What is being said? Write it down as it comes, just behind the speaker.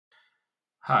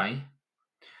Hi.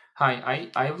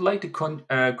 I would like to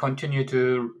continue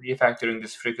to refactoring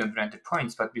this frequent rented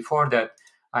points, but before that,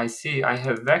 I see I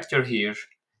have vector here,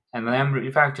 and I am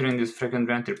refactoring this frequent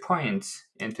rented points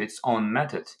into its own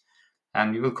method,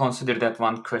 and we will consider that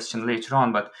one question later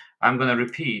on, but I'm going to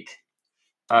repeat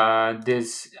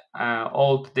this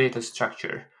old data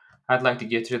structure. I'd like to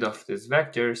get rid of these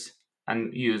vectors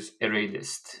and use array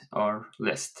list or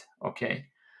list, okay?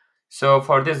 So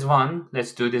for this one,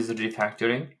 let's do this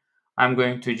refactoring. I'm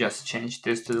going to just change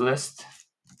this to the list,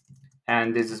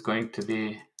 and this is going to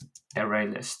be array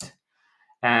list.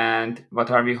 And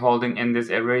what are we holding in this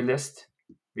array list?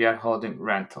 We are holding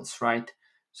rentals, right?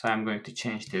 So I'm going to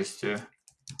change this to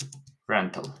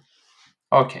rental.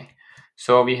 Okay,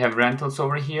 so we have rentals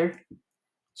over here.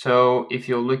 So if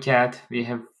you look at, we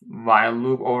have while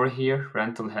loop over here,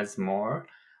 rental has more.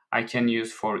 I can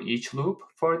use for each loop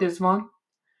for this one.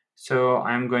 So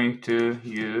I'm going to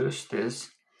use this.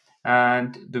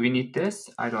 And do we need this?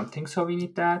 I don't think so we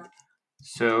need that.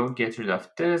 So get rid of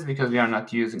this because we are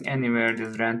not using anywhere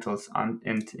these rentals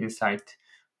inside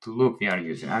the loop we are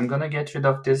using. I'm gonna get rid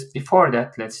of this. Before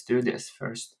that, let's do this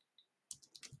first.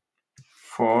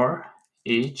 For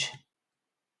each,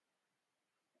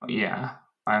 yeah,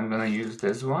 I'm gonna use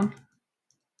this one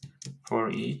for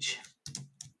each.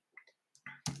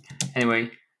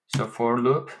 Anyway, so for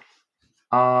loop,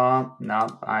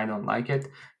 no, I don't like it.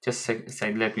 Just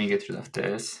say let me get rid of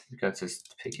this because it's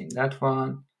picking that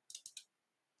one.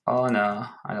 Oh no,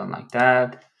 I don't like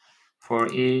that.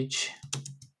 For each.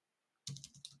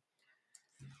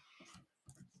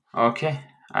 Okay,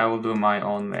 I will do my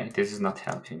own way. This is not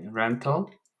helping.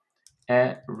 Rental,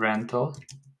 a rental,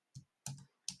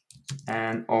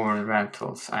 and over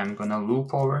rentals, I'm gonna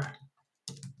loop over.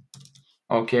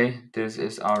 Okay, this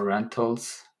is our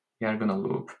rentals. We are gonna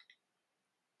loop.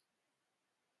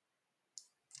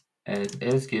 It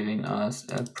is giving us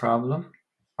a problem.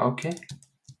 Okay,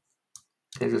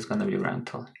 this is gonna be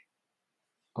rental.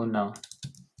 Oh no,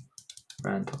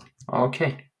 rental.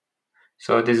 Okay,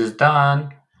 so this is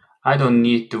done. I don't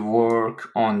need to work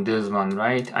on this one,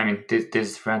 right? I mean,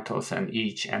 this rentals and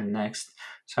each and next.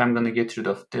 So I'm gonna get rid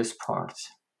of this part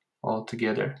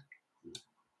altogether.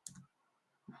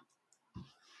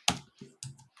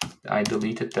 I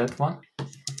deleted that one.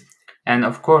 And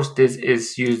of course, this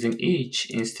is using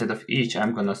each. Instead of each,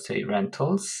 I'm gonna say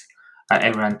rentals,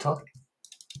 a rental,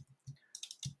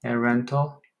 a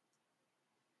rental,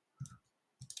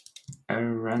 a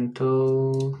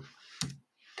rental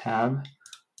tab,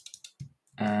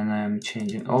 and I'm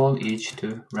changing all each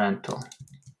to rental.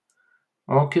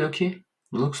 Okay,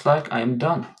 looks like I'm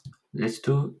done. Let's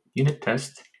do unit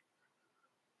test.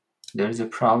 There's a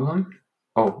problem.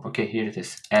 Oh, okay, here it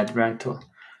is. Add rental.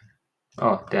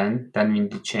 Oh, then we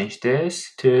need to change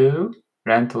this to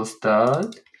rentals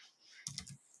dot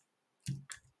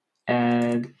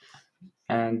add,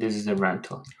 and this is the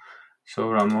rental. So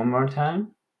run one more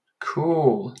time.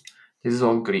 Cool. This is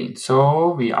all green.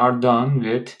 So we are done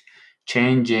with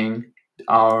changing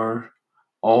our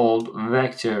old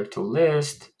vector to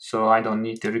list. So I don't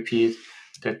need to repeat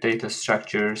the data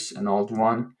structures an old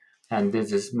one. And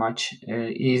this is much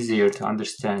easier to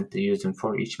understand the using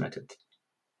for each method.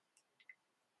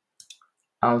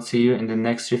 I'll see you in the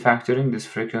next refactoring this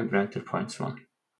frequent renter points one.